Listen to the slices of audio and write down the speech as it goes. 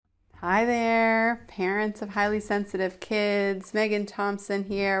Hi there, parents of highly sensitive kids. Megan Thompson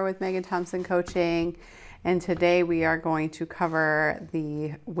here with Megan Thompson Coaching. And today we are going to cover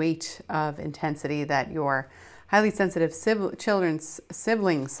the weight of intensity that your highly sensitive children's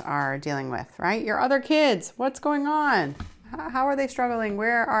siblings are dealing with, right? Your other kids, what's going on? How are they struggling?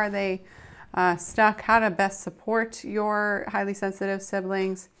 Where are they stuck? How to best support your highly sensitive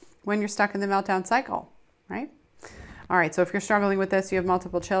siblings when you're stuck in the meltdown cycle, right? All right, so if you're struggling with this, you have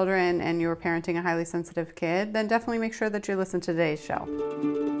multiple children and you're parenting a highly sensitive kid, then definitely make sure that you listen to today's show.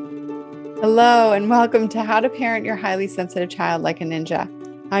 Hello, and welcome to How to Parent Your Highly Sensitive Child Like a Ninja.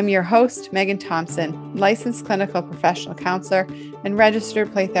 I'm your host, Megan Thompson, licensed clinical professional counselor and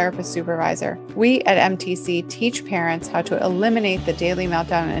registered play therapist supervisor. We at MTC teach parents how to eliminate the daily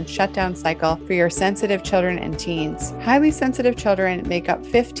meltdown and shutdown cycle for your sensitive children and teens. Highly sensitive children make up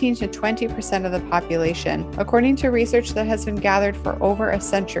 15 to 20% of the population, according to research that has been gathered for over a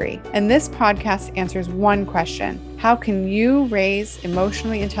century. And this podcast answers one question: how can you raise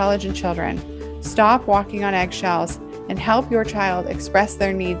emotionally intelligent children, stop walking on eggshells, and help your child express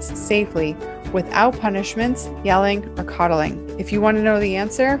their needs safely without punishments, yelling, or coddling? If you want to know the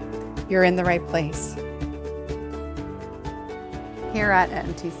answer, you're in the right place. Here at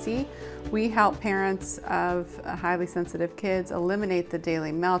MTC, we help parents of highly sensitive kids eliminate the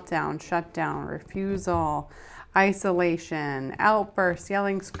daily meltdown, shutdown, refusal, isolation, outbursts,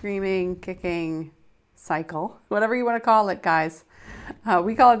 yelling, screaming, kicking cycle, whatever you want to call it, guys.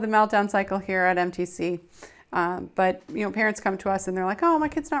 We call it the meltdown cycle here at MTC. But parents come to us and they're like, oh, my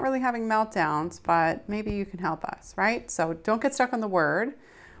kid's not really having meltdowns, but maybe you can help us, right? So don't get stuck on the word.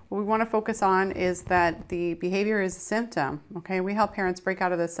 What we want to focus on is that the behavior is a symptom, okay? We help parents break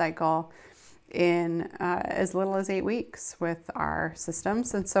out of this cycle in as little as 8 weeks with our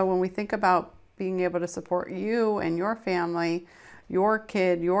systems. And so when we think about being able to support you and your family, your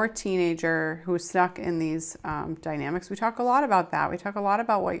kid, your teenager who's stuck in these dynamics, we talk a lot about that. We talk a lot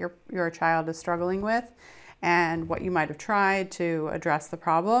about what your child is struggling with and what you might have tried to address the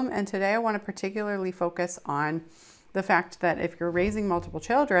problem. And today I want to particularly focus on the fact that if you're raising multiple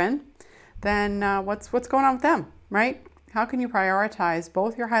children, then what's going on with them, right? How can you prioritize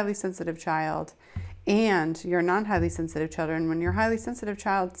both your highly sensitive child and your non-highly sensitive children when your highly sensitive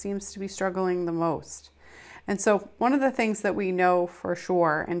child seems to be struggling the most? And so one of the things that we know for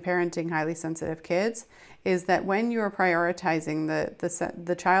sure in parenting highly sensitive kids is that when you are prioritizing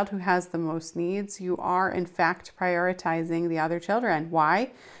the child who has the most needs, you are in fact prioritizing the other children. Why?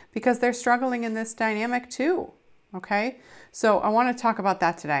 Because they're struggling in this dynamic too, okay? So I want to talk about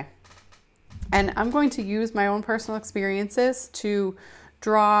that today. And I'm going to use my own personal experiences to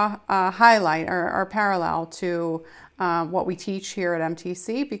draw a highlight or parallel to what we teach here at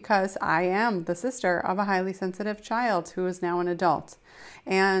MTC, because I am the sister of a highly sensitive child who is now an adult.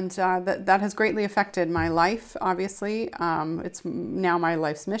 And that has greatly affected my life, obviously. It's now my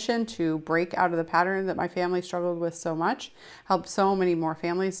life's mission to break out of the pattern that my family struggled with so much, help so many more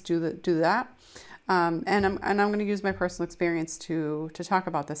families do that. And I'm going to use my personal experience to talk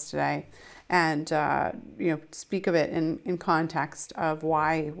about this today and speak of it in context of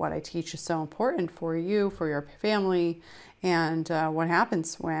why what I teach is so important for you, for your family, and what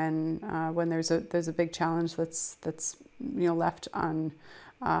happens when there's a big challenge that's left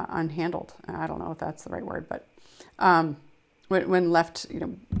unhandled. I don't know if that's the right word, but when left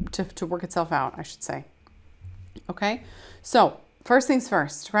to work itself out, I should say. Okay, so first things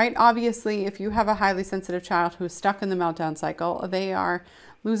first, right? Obviously, if you have a highly sensitive child who's stuck in the meltdown cycle, they are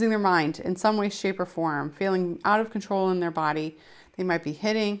losing their mind in some way, shape, or form, feeling out of control in their body. They might be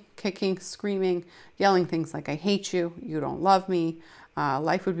hitting, kicking, screaming, yelling things like, I hate you, you don't love me,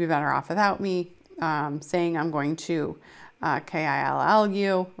 life would be better off without me, saying I'm going to kill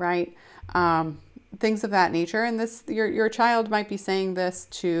you, right? Things of that nature. And this, your child might be saying this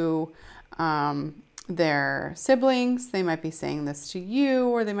to their siblings, they might be saying this to you,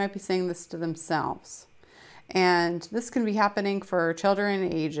 or they might be saying this to themselves. And this can be happening for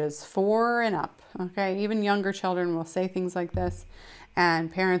children ages 4 and up, okay? Even younger children will say things like this, and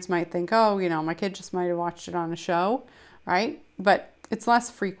parents might think, oh, my kid just might have watched it on a show, right? But it's less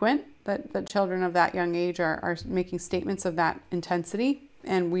frequent that children of that young age are making statements of that intensity,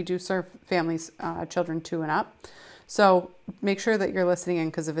 and we do serve families, children 2 and up. So make sure that you're listening in,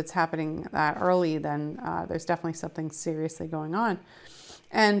 because if it's happening that early, then there's definitely something seriously going on.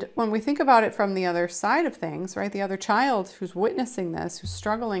 And when we think about it from the other side of things, right, the other child who's witnessing this, who's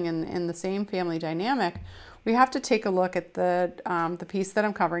struggling in the same family dynamic, we have to take a look at the piece that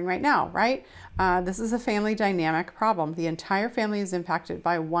I'm covering right now, right? This is a family dynamic problem. The entire family is impacted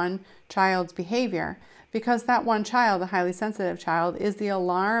by one child's behavior because that one child, the highly sensitive child, is the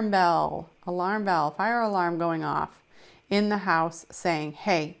alarm bell, fire alarm going off in the house saying,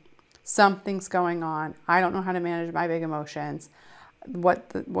 hey, something's going on. I don't know how to manage my big emotions.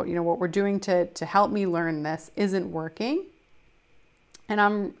 What we're doing to help me learn this isn't working.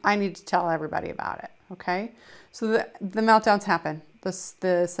 And I need to tell everybody about it. Okay. So the meltdowns happen.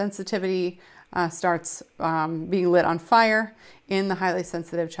 The sensitivity starts being lit on fire in the highly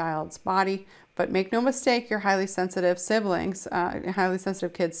sensitive child's body. But make no mistake, your highly sensitive siblings, highly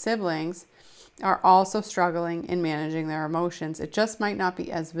sensitive kids' siblings, are also struggling in managing their emotions. It just might not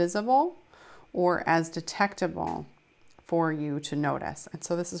be as visible or as detectable for you to notice. And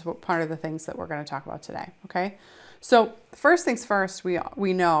so this is what part of the things that we're going to talk about today. Okay. So first things first,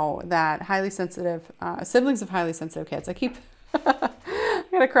 we know that highly sensitive siblings of highly sensitive kids. I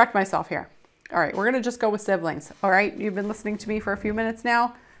gotta correct myself here. All right, we're gonna just go with siblings. All right, you've been listening to me for a few minutes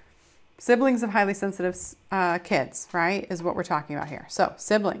now. Siblings of highly sensitive kids, right, is what we're talking about here. So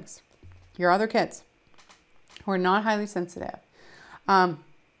siblings, your other kids who are not highly sensitive.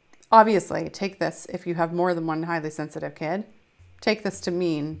 Obviously, take this if you have more than one highly sensitive kid. Take this to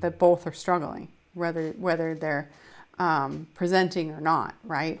mean that both are struggling, whether they're presenting or not,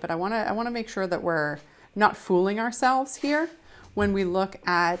 right? But I want to make sure that we're not fooling ourselves here when we look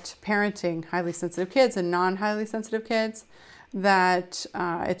at parenting highly sensitive kids and non-highly sensitive kids, that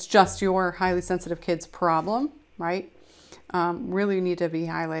it's just your highly sensitive kid's problem, right? Really need to be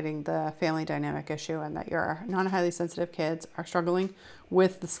highlighting the family dynamic issue, and that your non-highly sensitive kids are struggling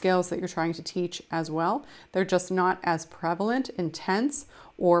with the skills that you're trying to teach as well. They're just not as prevalent, intense,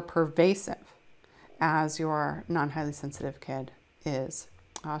 or pervasive as your non-highly sensitive kid is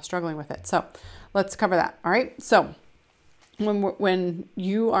struggling with it. So let's cover that. All right. So when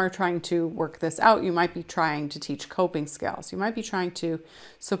you are trying to work this out, you might be trying to teach coping skills. You might be trying to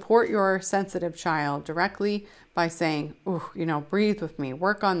support your sensitive child directly by saying, "Ooh, breathe with me,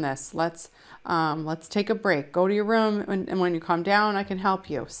 work on this. Let's take a break. Go to your room, and when you calm down, I can help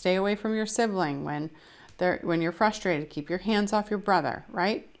you. Stay away from your sibling when you're frustrated. Keep your hands off your brother."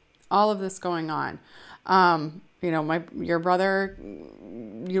 Right? All of this going on. Your brother,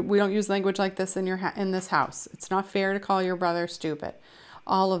 we don't use language like this in this house. It's not fair to call your brother stupid.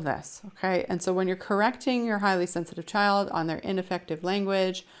 All of this, okay? And so when you're correcting your highly sensitive child on their ineffective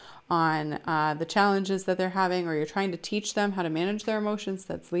language, on the challenges that they're having, or you're trying to teach them how to manage their emotions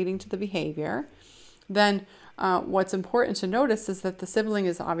that's leading to the behavior, then what's important to notice is that the sibling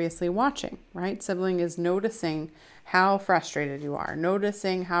is obviously watching, right? Sibling is noticing how frustrated you are,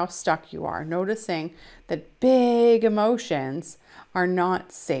 noticing how stuck you are, noticing that big emotions are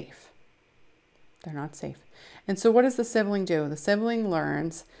not safe. They're not safe. And so what does the sibling do? The sibling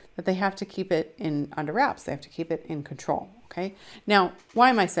learns that they have to keep it under wraps. They have to keep it in control. Okay. Now, why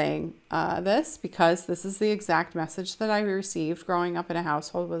am I saying this? Because this is the exact message that I received growing up in a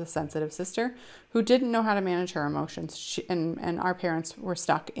household with a sensitive sister who didn't know how to manage her emotions. And our parents were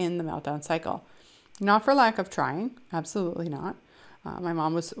stuck in the meltdown cycle. Not for lack of trying. Absolutely not. My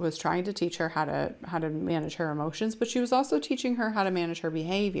mom was trying to teach her how to manage her emotions, but she was also teaching her how to manage her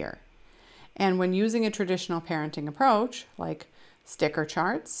behavior. And when using a traditional parenting approach, like sticker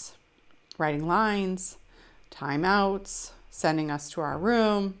charts, writing lines, timeouts, sending us to our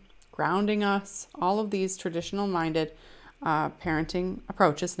room, grounding us, all of these traditional minded parenting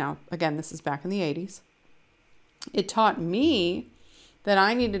approaches. Now, again, this is back in the 80s. It taught me that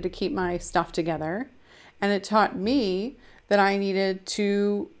I needed to keep my stuff together, and it taught me that I needed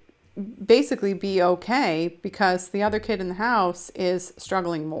to basically be okay because the other kid in the house is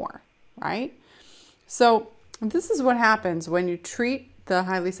struggling more, right? So this is what happens when you treat the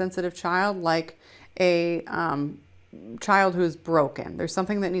highly sensitive child like a child who is broken. There's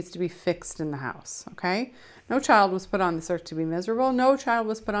something that needs to be fixed in the house, okay? No child was put on this earth to be miserable. No child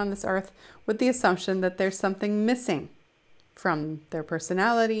was put on this earth with the assumption that there's something missing from their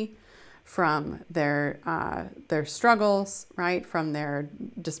personality, from their struggles, right? From their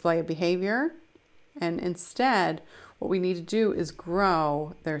display of behavior. And instead, what we need to do is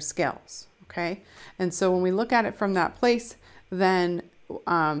grow their skills, okay? And so when we look at it from that place, then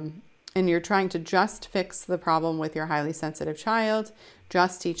and you're trying to just fix the problem with your highly sensitive child,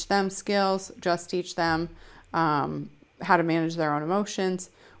 just teach them skills, just teach them how to manage their own emotions.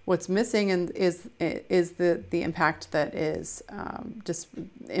 What's missing is the impact that is just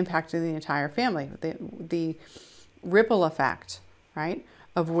impacting the entire family, the ripple effect, right,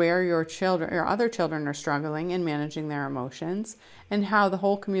 of where your other children are struggling in managing their emotions, and how the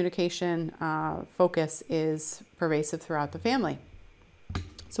whole communication focus is pervasive throughout the family.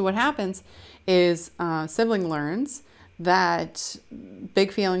 So what happens is sibling learns that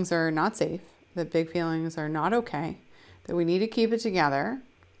big feelings are not safe, that big feelings are not okay, that we need to keep it together,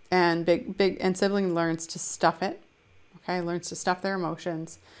 and sibling learns to stuff it, okay, learns to stuff their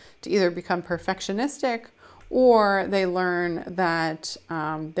emotions, to either become perfectionistic, or they learn that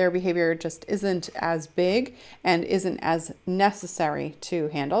their behavior just isn't as big and isn't as necessary to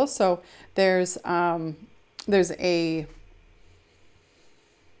handle. So there's a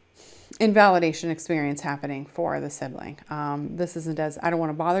invalidation experience happening for the sibling. This isn't as, I don't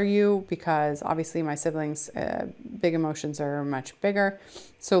want to bother you because obviously my siblings' big emotions are much bigger.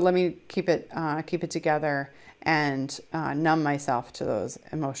 So let me keep it together and numb myself to those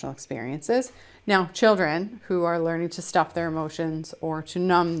emotional experiences. Now, children who are learning to stuff their emotions or to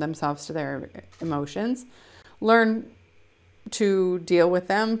numb themselves to their emotions learn to deal with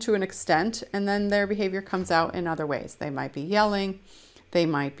them to an extent, and then their behavior comes out in other ways. They might be yelling, they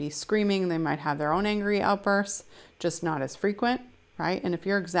might be screaming, they might have their own angry outbursts, just not as frequent, right? And if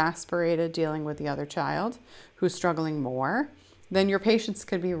you're exasperated dealing with the other child who's struggling more, then your patience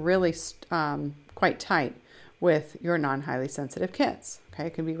could be really quite tight with your non-highly sensitive kids. Okay,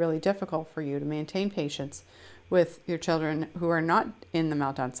 it can be really difficult for you to maintain patience with your children who are not in the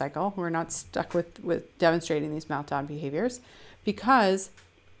meltdown cycle, who are not stuck with demonstrating these meltdown behaviors, because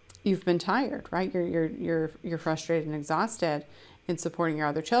you've been tired, right? You're frustrated and exhausted in supporting your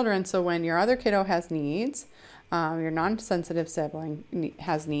other children. So when your other kiddo has needs, your non-sensitive sibling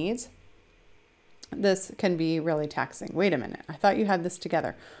has needs, this can be really taxing. Wait a minute, I thought you had this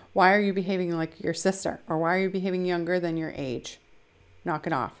together. Why are you behaving like your sister? Or why are you behaving younger than your age? Knock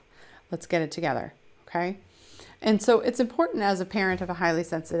it off. Let's get it together, okay? And so it's important as a parent of a highly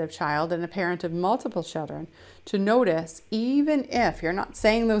sensitive child and a parent of multiple children to notice, even if you're not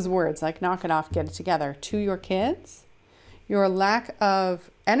saying those words like knock it off, get it together to your kids, your lack of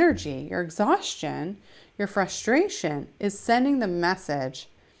energy, your exhaustion, your frustration is sending the message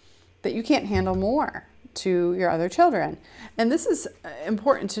that you can't handle more to your other children. And this is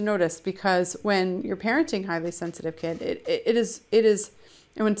important to notice because when you're parenting highly sensitive kid, it is,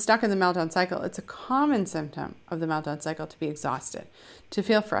 and when stuck in the meltdown cycle, it's a common symptom of the meltdown cycle to be exhausted, to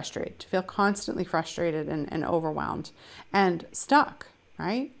feel frustrated, to feel constantly frustrated and overwhelmed and stuck,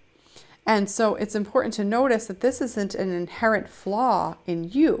 right? And so it's important to notice that this isn't an inherent flaw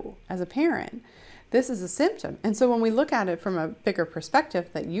in you as a parent. This is a symptom. And so when we look at it from a bigger perspective,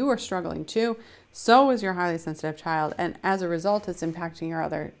 that you are struggling too, so is your highly sensitive child, and as a result, it's impacting your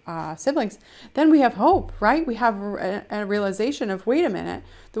other siblings, then we have hope, right? We have a realization of, wait a minute,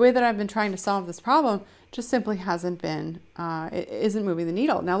 the way that I've been trying to solve this problem just simply hasn't been, it isn't moving the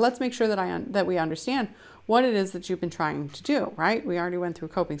needle. Now let's make sure that we understand what it is that you've been trying to do, right? We already went through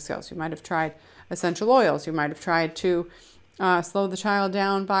coping skills. You might have tried essential oils. You might have tried to slow the child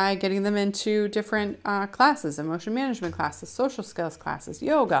down by getting them into different classes, emotion management classes, social skills classes,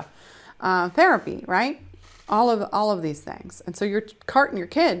 yoga, therapy, right? All of these things. And so you're carting your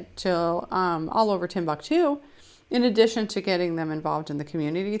kid till all over Timbuktu, in addition to getting them involved in the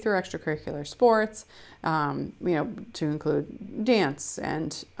community through extracurricular sports, to include dance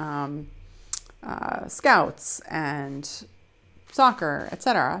and scouts and soccer,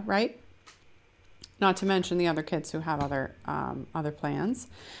 etc., right? Not to mention the other kids who have other plans.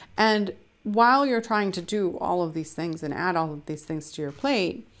 And while you're trying to do all of these things and add all of these things to your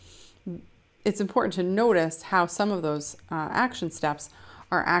plate, it's important to notice how some of those action steps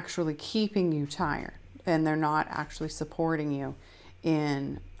are actually keeping you tired, and they're not actually supporting you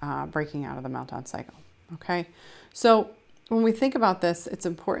in breaking out of the meltdown cycle. Okay, so when we think about this, it's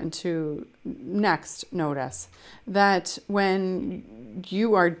important to next notice that when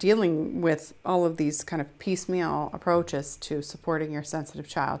you are dealing with all of these kind of piecemeal approaches to supporting your sensitive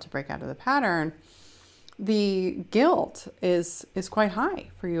child to break out of the pattern, the guilt is quite high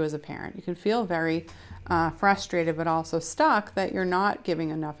for you as a parent. You can feel very frustrated, but also stuck that you're not giving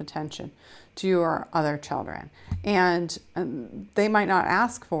enough attention to your other children. And they might not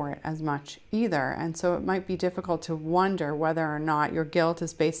ask for it as much either. And so it might be difficult to wonder whether or not your guilt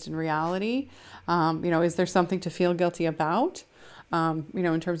is based in reality. Is there something to feel guilty about?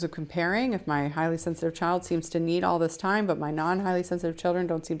 In terms of comparing, if my highly sensitive child seems to need all this time, but my non-highly sensitive children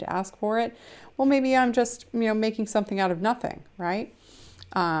don't seem to ask for it, well, maybe I'm just, making something out of nothing, right?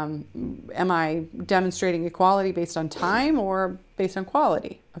 Am I demonstrating equality based on time or based on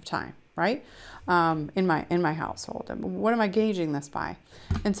quality of time, right? In my household, what am I gauging this by?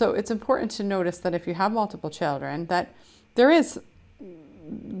 And so it's important to notice that if you have multiple children, that there is,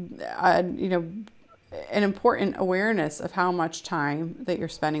 an important awareness of how much time that you're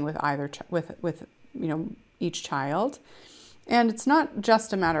spending with either with each child. And it's not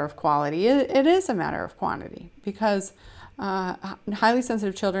just a matter of quality, it is a matter of quantity, because highly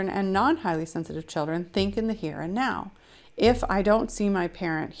sensitive children and non-highly sensitive children think in the here and now. If I don't see my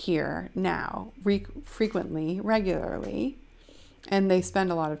parent here now, frequently, regularly, and they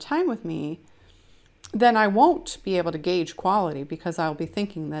spend a lot of time with me, then I won't be able to gauge quality because I'll be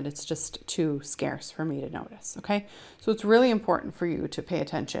thinking that it's just too scarce for me to notice. Okay, so it's really important for you to pay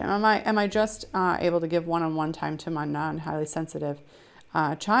attention. Am I just able to give one-on-one time to my non-highly sensitive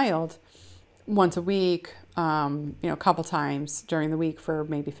child once a week, a couple times during the week for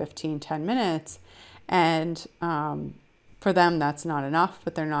maybe 10 minutes, and for them, that's not enough,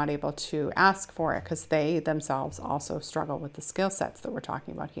 but they're not able to ask for it because they themselves also struggle with the skill sets that we're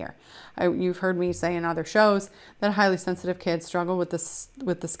talking about here. You've heard me say in other shows that highly sensitive kids struggle with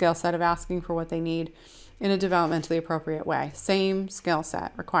the skill set of asking for what they need in a developmentally appropriate way. Same skill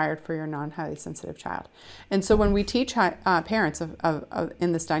set required for your non-highly sensitive child. And so when we teach parents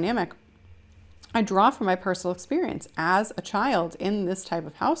in this dynamic, I draw from my personal experience as a child in this type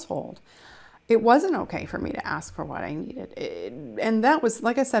of household. It wasn't okay for me to ask for what I needed. And that was,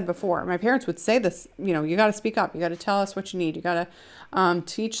 like I said before, my parents would say this, you got to speak up. You got to tell us what you need. You got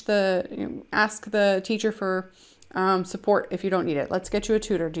to ask the teacher for support if you don't need it. Let's get you a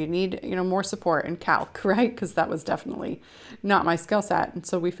tutor. Do you need, more support in calc, right? Because that was definitely not my skill set. And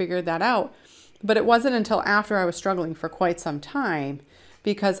so we figured that out. But it wasn't until after I was struggling for quite some time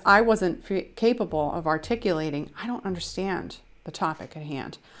because I wasn't capable of articulating, I don't understand the topic at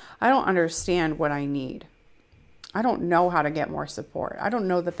hand. I don't understand what I need. I don't know how to get more support. I don't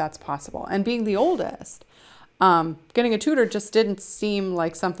know that that's possible. And being the oldest, getting a tutor just didn't seem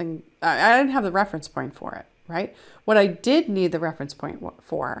like something, I didn't have the reference point for it, right? What I did need the reference point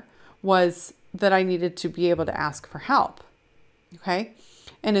for was that I needed to be able to ask for help, okay?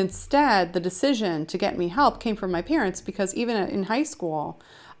 And instead, the decision to get me help came from my parents because even in high school,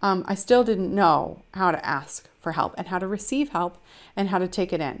 I still didn't know how to ask for help and how to receive help and how to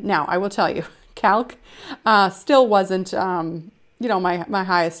take it in. Now, I will tell you, calc still wasn't, my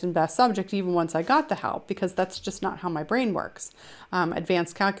highest and best subject even once I got the help because that's just not how my brain works.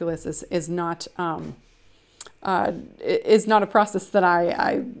 Advanced calculus is not a process that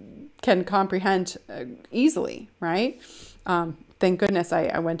I can comprehend easily, right? Thank goodness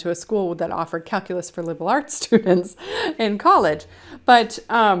I went to a school that offered calculus for liberal arts students in college. But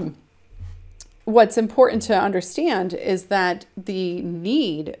what's important to understand is that the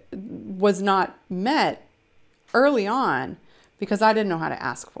need was not met early on because I didn't know how to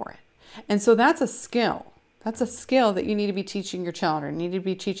ask for it. And so that's a skill. That's a skill that you need to be teaching your children. You need to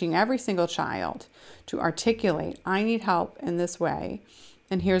be teaching every single child to articulate, I need help in this way,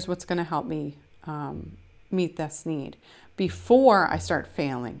 and here's what's going to help me meet this need before I start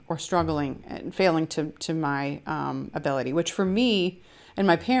failing or struggling and failing to my ability, which for me and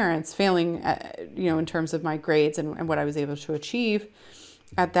my parents, failing, in terms of my grades and what I was able to achieve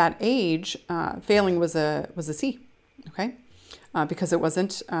at that age, failing was a C, okay? Because it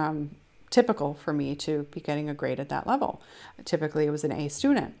wasn't typical for me to be getting a grade at that level. Typically, it was an A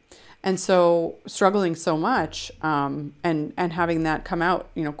student. And so struggling so much and having that come out,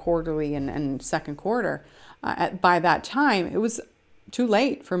 quarterly and second quarter, by that time, it was too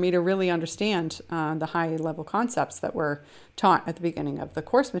late for me to really understand the high level concepts that were taught at the beginning of the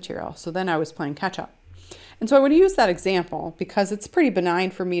course material. So then I was playing catch up. And so I would use that example because it's pretty benign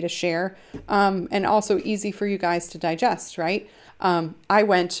for me to share and also easy for you guys to digest, right? I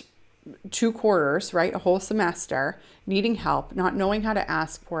went 2 quarters, right? A whole semester needing help, not knowing how to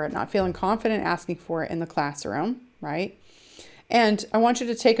ask for it, not feeling confident asking for it in the classroom, right? And I want you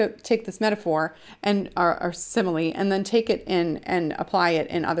to take this metaphor and or simile and then take it in and apply it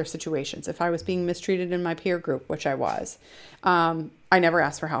in other situations. If I was being mistreated in my peer group, which I was, I never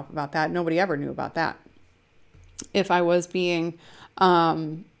asked for help about that. Nobody ever knew about that. If I was being,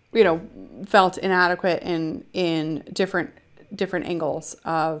 felt inadequate in different angles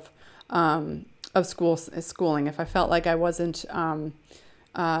of schooling, if I felt like I wasn't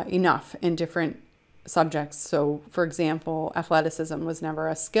enough in different subjects. So, for example, athleticism was never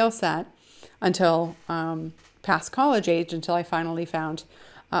a skill set until past college age, until I finally found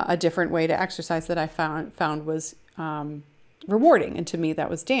a different way to exercise that I found was rewarding. And to me,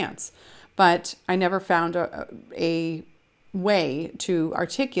 that was dance. But I never found a way to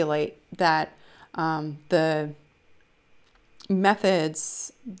articulate that the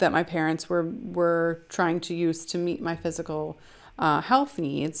methods that my parents were trying to use to meet my physical health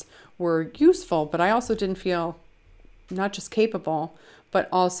needs were useful, but I also didn't feel not just capable, but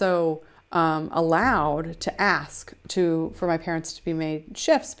also allowed to ask for my parents to be made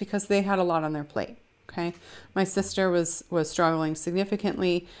shifts because they had a lot on their plate. Okay. My sister was struggling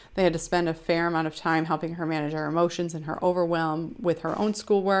significantly. They had to spend a fair amount of time helping her manage her emotions and her overwhelm with her own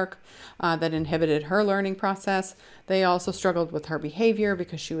schoolwork that inhibited her learning process. They also struggled with her behavior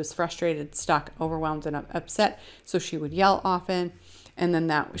because she was frustrated, stuck, overwhelmed, and upset. So she would yell often. And then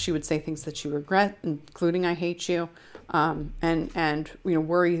that she would say things that she regret, including "I hate you," and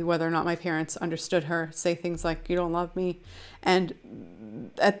worry whether or not my parents understood her. Say things like "You don't love me," and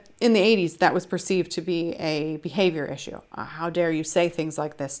in the 80s, that was perceived to be a behavior issue. How dare you say things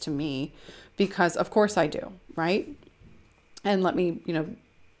like this to me? Because of course I do, right? And let me,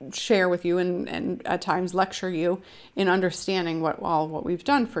 share with you and at times lecture you in understanding what we've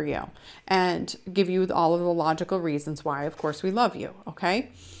done for you and give you all of the logical reasons why, of course, we love you. Okay.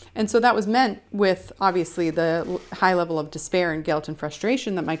 And so that was meant with obviously the high level of despair and guilt and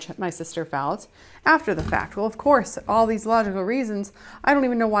frustration that my sister felt after the fact. Well, of course, all these logical reasons, I don't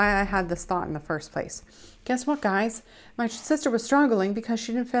even know why I had this thought in the first place. Guess what, guys? My sister was struggling because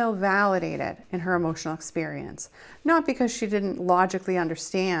she didn't feel validated in her emotional experience. Not because she didn't logically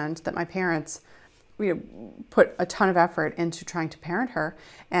understand that my parents put a ton of effort into trying to parent her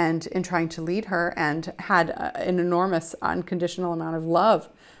and in trying to lead her and had an enormous unconditional amount of love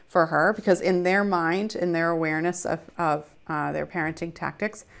for her, because in their mind, in their awareness of their parenting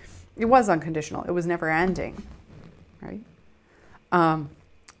tactics, it was unconditional. It was never ending, right?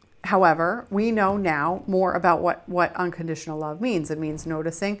 However, we know now more about what unconditional love means. It means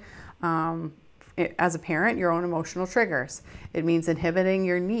noticing, as a parent, your own emotional triggers. It means inhibiting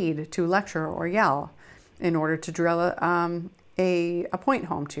your need to lecture or yell in order to drill a point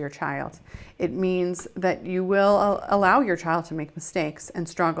home to your child. It means that you will allow your child to make mistakes and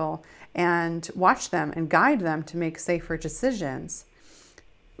struggle and watch them and guide them to make safer decisions.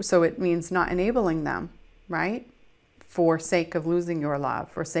 So it means not enabling them, right? For sake of losing your love,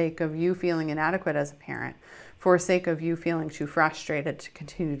 for sake of you feeling inadequate as a parent, for sake of you feeling too frustrated to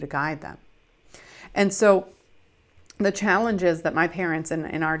continue to guide them. And so the challenges that my parents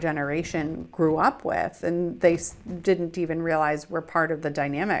in our generation grew up with, and they didn't even realize were part of the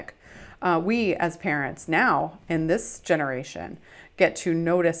dynamic, we as parents now in this generation get to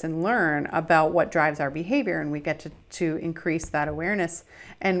notice and learn about what drives our behavior, and we get to increase that awareness.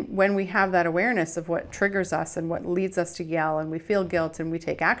 And when we have that awareness of what triggers us and what leads us to yell, and we feel guilt and we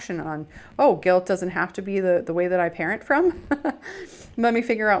take action on, guilt doesn't have to be the way that I parent from. Let me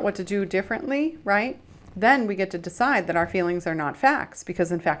figure out what to do differently, right? Then we get to decide that our feelings are not facts,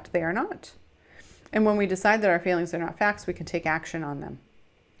 because in fact they are not. And when we decide that our feelings are not facts, we can take action on them.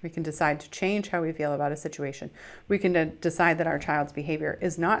 We can decide to change how we feel about a situation. We can decide that our child's behavior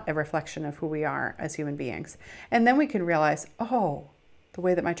is not a reflection of who we are as human beings. And then we can realize, the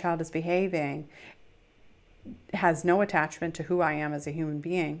way that my child is behaving has no attachment to who I am as a human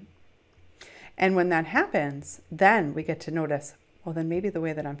being. And when that happens, then we get to notice, then maybe the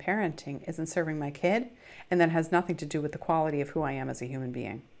way that I'm parenting isn't serving my kid, and that has nothing to do with the quality of who I am as a human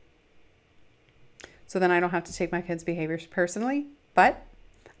being. So then I don't have to take my kids' behaviors personally, but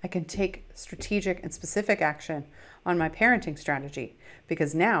I can take strategic and specific action on my parenting strategy,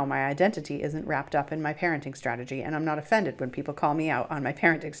 because now my identity isn't wrapped up in my parenting strategy, and I'm not offended when people call me out on my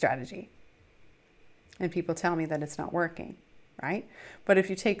parenting strategy and people tell me that it's not working, right? But if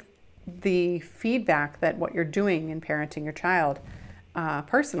you take the feedback that what you're doing in parenting your child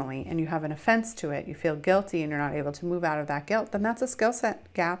personally, and you have an offense to it, you feel guilty and you're not able to move out of that guilt, then that's a skill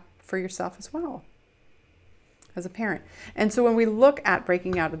set gap for yourself as well as a parent. And so when we look at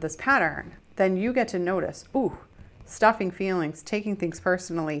breaking out of this pattern, then you get to notice, stuffing feelings, taking things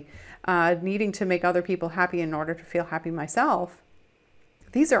personally, needing to make other people happy in order to feel happy myself.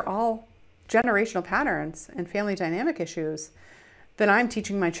 These are all generational patterns and family dynamic issues that I'm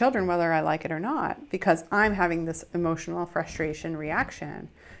teaching my children whether I like it or not, because I'm having this emotional frustration reaction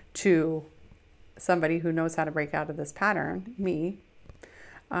to somebody who knows how to break out of this pattern, me,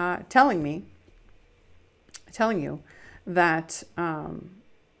 telling you that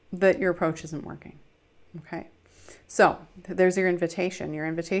that your approach isn't working. Okay, so there's your invitation. Your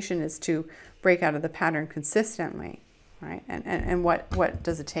invitation is to break out of the pattern consistently, right? And what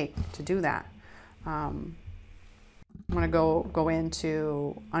does it take to do that? I'm going to go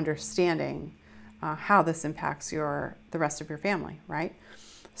into understanding how this impacts the rest of your family, right?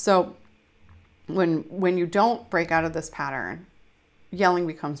 So when you don't break out of this pattern, yelling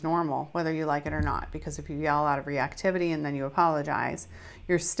becomes normal, whether you like it or not, because if you yell out of reactivity and then you apologize,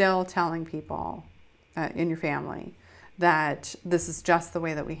 you're still telling people in your family that this is just the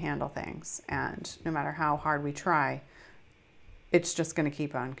way that we handle things, and no matter how hard we try, it's just going to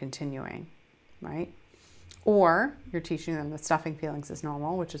keep on continuing, right? Or you're teaching them that stuffing feelings is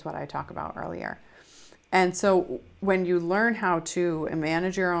normal, which is what I talked about earlier. And so when you learn how to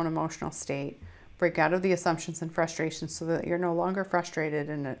manage your own emotional state, break out of the assumptions and frustrations so that you're no longer frustrated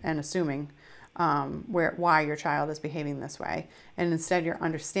and assuming why your child is behaving this way, and instead you're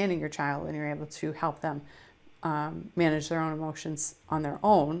understanding your child and you're able to help them manage their own emotions on their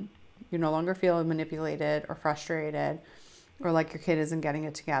own. You no longer feel manipulated or frustrated or like your kid isn't getting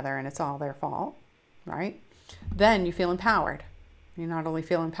it together and it's all their fault, right? Then you feel empowered. You not only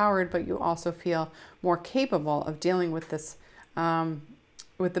feel empowered, but you also feel more capable of dealing with this,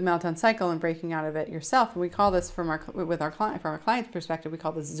 with the meltdown cycle and breaking out of it yourself. And we call this from our client's perspective, we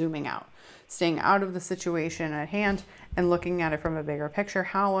call this zooming out, staying out of the situation at hand and looking at it from a bigger picture.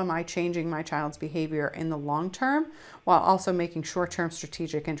 How am I changing my child's behavior in the long term while also making short-term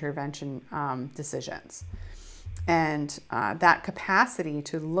strategic intervention decisions? And that capacity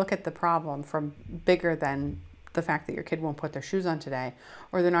to look at the problem from bigger than the fact that your kid won't put their shoes on today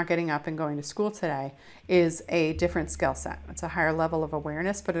or they're not getting up and going to school today is a different skill set. It's a higher level of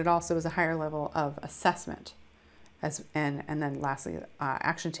awareness, but it also is a higher level of assessment and then lastly,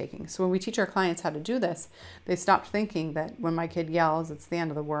 action taking. So when we teach our clients how to do this, they stop thinking that when my kid yells, it's the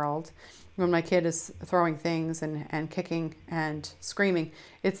end of the world. When my kid is throwing things and kicking and screaming,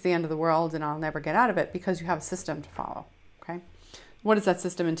 it's the end of the world and I'll never get out of it, because you have a system to follow, okay? What does that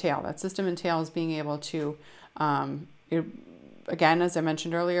system entail? That system entails being able to, again, as I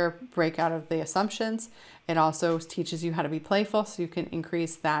mentioned earlier, break out of the assumptions. It also teaches you how to be playful so you can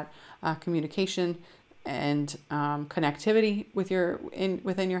increase that communication and connectivity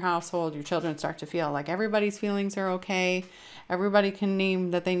within your household. Your children start to feel like everybody's feelings are okay. Everybody can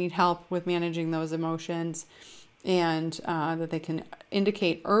name that they need help with managing those emotions, and that they can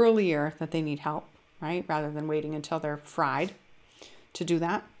indicate earlier that they need help, right? Rather than waiting until they're fried to do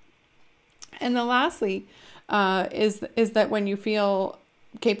that. And then lastly, is that when you feel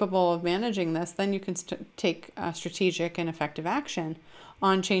capable of managing this, then you can take strategic and effective action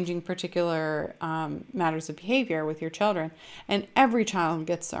on changing particular matters of behavior with your children. And every child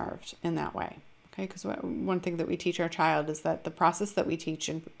gets served in that way, okay? Because one thing that we teach our child is that the process that we teach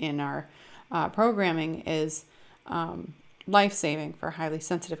in our programming is life-saving for highly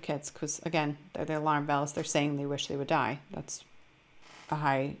sensitive kids, because again, they're the alarm bells. They're saying they wish they would die. That's a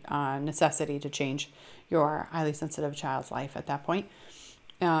high necessity to change your highly sensitive child's life at that point.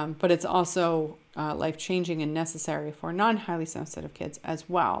 But it's also life-changing and necessary for non-highly sensitive kids as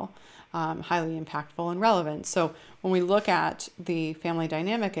well, highly impactful and relevant. So when we look at the family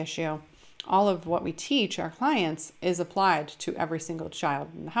dynamic issue, all of what we teach our clients is applied to every single child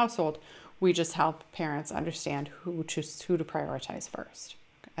in the household. We just help parents understand who to prioritize first,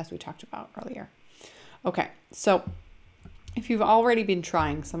 as we talked about earlier. Okay, so if you've already been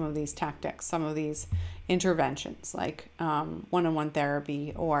trying some of these tactics, some of these interventions, like one-on-one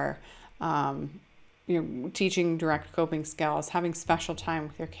therapy or teaching direct coping skills, having special time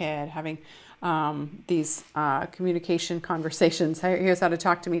with your kid, having these communication conversations, here's how to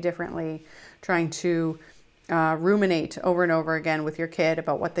talk to me differently, trying to ruminate over and over again with your kid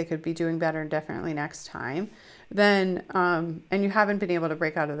about what they could be doing better and differently next time, then and you haven't been able to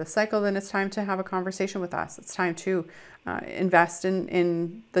break out of the cycle, then it's time to have a conversation with us. It's time to invest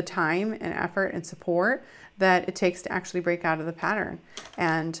in the time and effort and support that it takes to actually break out of the pattern,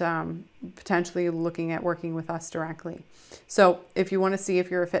 and potentially looking at working with us directly. So if you want to see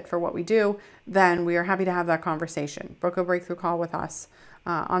if you're a fit for what we do, then we are happy to have that conversation. Book a breakthrough call with us.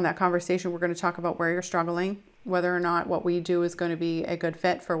 On that conversation, we're going to talk about where you're struggling, whether or not what we do is going to be a good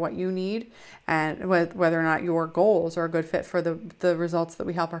fit for what you need, and whether or not your goals are a good fit for the results that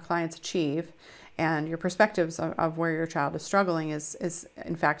we help our clients achieve. And your perspectives of where your child is struggling is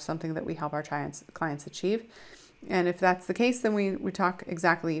in fact something that we help our clients achieve. And if that's the case, then we talk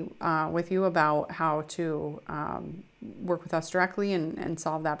exactly with you about how to work with us directly and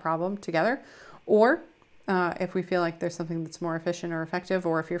solve that problem together. Or if we feel like there's something that's more efficient or effective,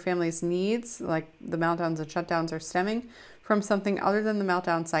 or if your family's needs, like the meltdowns and shutdowns, are stemming from something other than the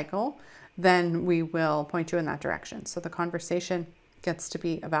meltdown cycle, then we will point you in that direction. So the conversation gets to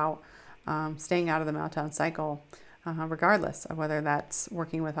be about staying out of the meltdown cycle, regardless of whether that's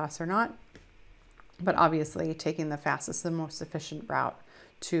working with us or not, but obviously taking the fastest and most efficient route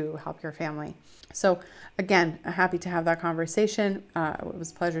to help your family. So again, happy to have that conversation. It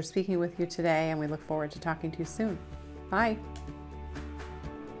was a pleasure speaking with you today, and we look forward to talking to you soon. Bye.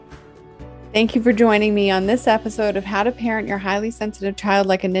 Thank you for joining me on this episode of How to Parent Your Highly Sensitive Child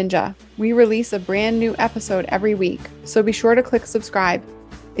Like a Ninja. We release a brand new episode every week, so be sure to click subscribe.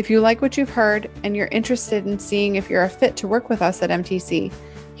 If you like what you've heard and you're interested in seeing if you're a fit to work with us at MTC,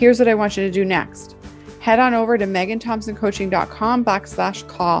 here's what I want you to do next. Head on over to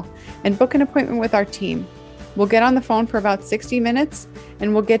meganthompsoncoaching.com/call and book an appointment with our team. We'll get on the phone for about 60 minutes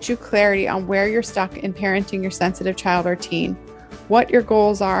and we'll get you clarity on where you're stuck in parenting your sensitive child or teen, what your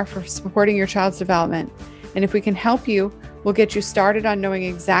goals are for supporting your child's development. And if we can help you, we'll get you started on knowing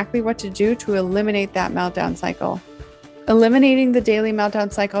exactly what to do to eliminate that meltdown cycle. Eliminating the daily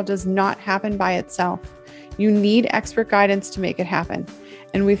meltdown cycle does not happen by itself. You need expert guidance to make it happen.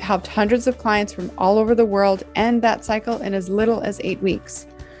 And we've helped hundreds of clients from all over the world end that cycle in as little as 8 weeks.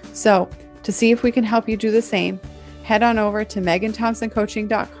 So to see if we can help you do the same, head on over to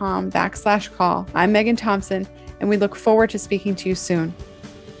meganthompsoncoaching.com/call. I'm Megan Thompson, and we look forward to speaking to you soon.